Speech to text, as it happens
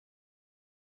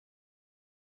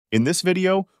In this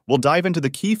video, we'll dive into the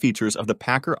key features of the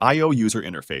Packer I/O user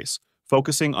interface,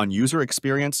 focusing on user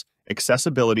experience,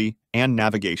 accessibility, and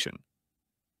navigation.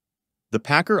 The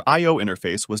Packer I/O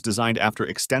interface was designed after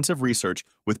extensive research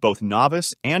with both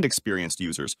novice and experienced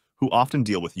users who often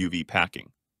deal with UV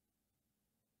packing.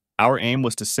 Our aim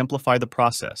was to simplify the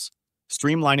process,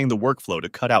 streamlining the workflow to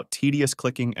cut out tedious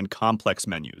clicking and complex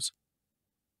menus.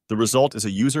 The result is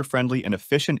a user-friendly and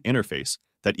efficient interface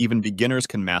that even beginners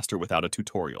can master without a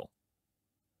tutorial.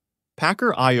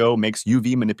 Packer I/O makes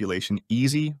UV manipulation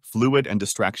easy, fluid, and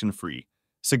distraction-free,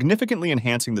 significantly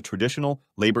enhancing the traditional,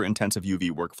 labor-intensive UV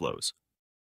workflows.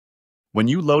 When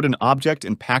you load an object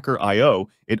in Packer I/O,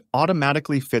 it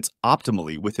automatically fits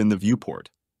optimally within the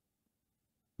viewport.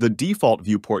 The default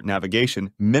viewport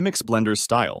navigation mimics Blender's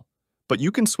style, but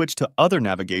you can switch to other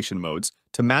navigation modes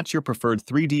to match your preferred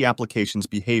 3D application's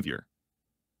behavior.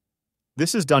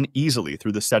 This is done easily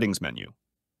through the Settings menu.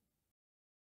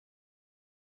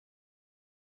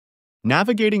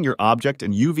 Navigating your object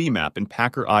and UV map in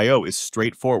Packer I/O is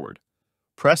straightforward.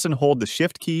 Press and hold the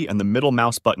Shift key and the middle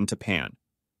mouse button to pan.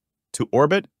 To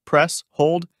orbit, press,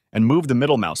 hold, and move the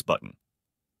middle mouse button.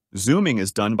 Zooming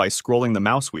is done by scrolling the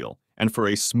mouse wheel, and for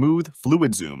a smooth,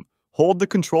 fluid zoom, hold the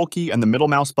Control key and the middle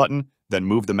mouse button, then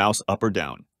move the mouse up or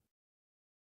down.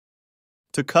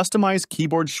 To customize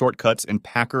keyboard shortcuts in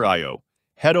Packer I/O,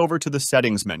 head over to the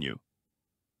Settings menu.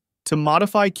 To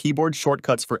modify keyboard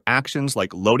shortcuts for actions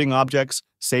like loading objects,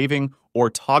 saving, or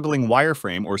toggling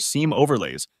wireframe or seam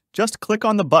overlays, just click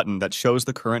on the button that shows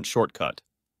the current shortcut.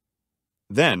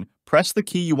 Then, press the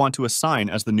key you want to assign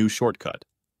as the new shortcut.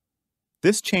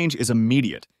 This change is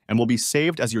immediate and will be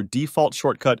saved as your default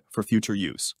shortcut for future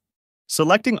use.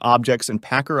 Selecting objects in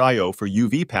Packer I/O for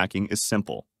UV packing is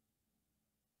simple.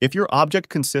 If your object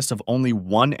consists of only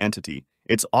one entity,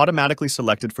 it's automatically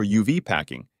selected for UV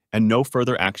packing, and no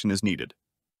further action is needed.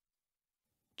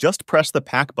 Just press the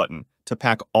Pack button to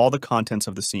pack all the contents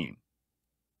of the scene.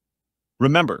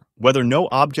 Remember, whether no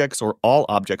objects or all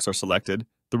objects are selected,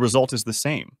 the result is the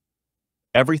same.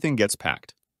 Everything gets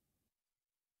packed.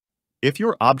 If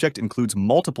your object includes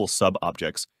multiple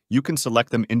sub-objects, you can select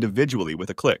them individually with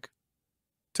a click.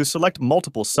 To select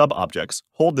multiple sub-objects,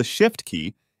 hold the Shift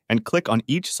key and click on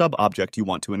each sub-object you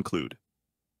want to include.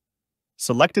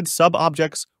 Selected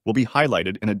sub-objects will be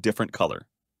highlighted in a different color.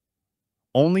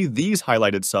 Only these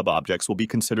highlighted sub-objects will be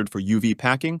considered for UV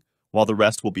packing, while the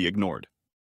rest will be ignored.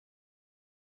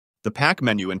 The Pack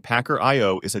menu in Packer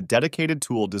I/O is a dedicated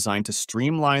tool designed to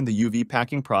streamline the UV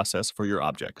packing process for your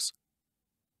objects.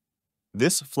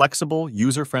 This flexible,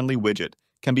 user-friendly widget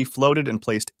can be floated and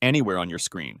placed anywhere on your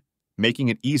screen, making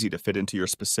it easy to fit into your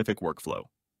specific workflow.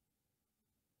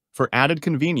 For added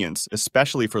convenience,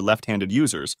 especially for left-handed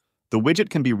users, the widget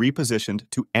can be repositioned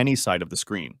to any side of the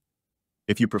screen.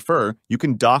 If you prefer, you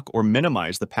can dock or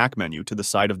minimize the Pack menu to the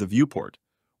side of the viewport,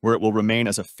 where it will remain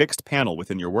as a fixed panel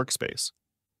within your workspace.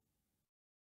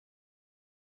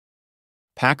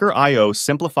 Packer I/O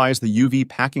simplifies the UV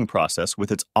packing process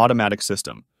with its automatic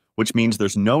system, which means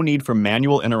there's no need for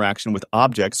manual interaction with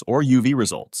objects or UV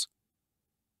results.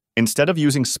 Instead of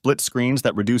using split screens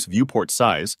that reduce viewport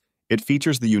size, it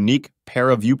features the unique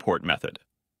para-viewport method.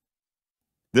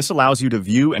 This allows you to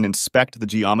view and inspect the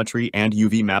geometry and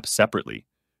UV map separately,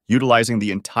 utilizing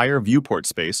the entire viewport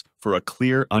space for a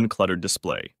clear, uncluttered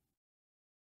display.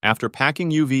 After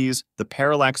packing UVs, the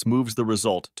parallax moves the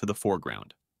result to the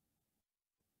foreground.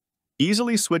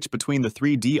 Easily switch between the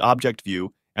 3D object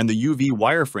view and the UV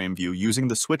wireframe view using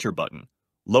the switcher button,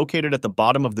 located at the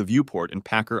bottom of the viewport in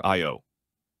Packer I/O.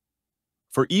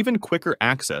 For even quicker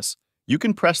access, you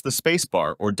can press the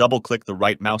spacebar or double-click the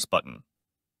right mouse button.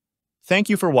 Thank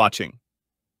you for watching.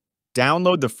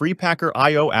 Download the free Packer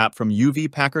I/O app from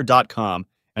uvpacker.com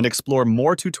and explore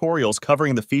more tutorials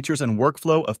covering the features and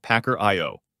workflow of Packer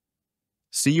I/O.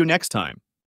 See you next time.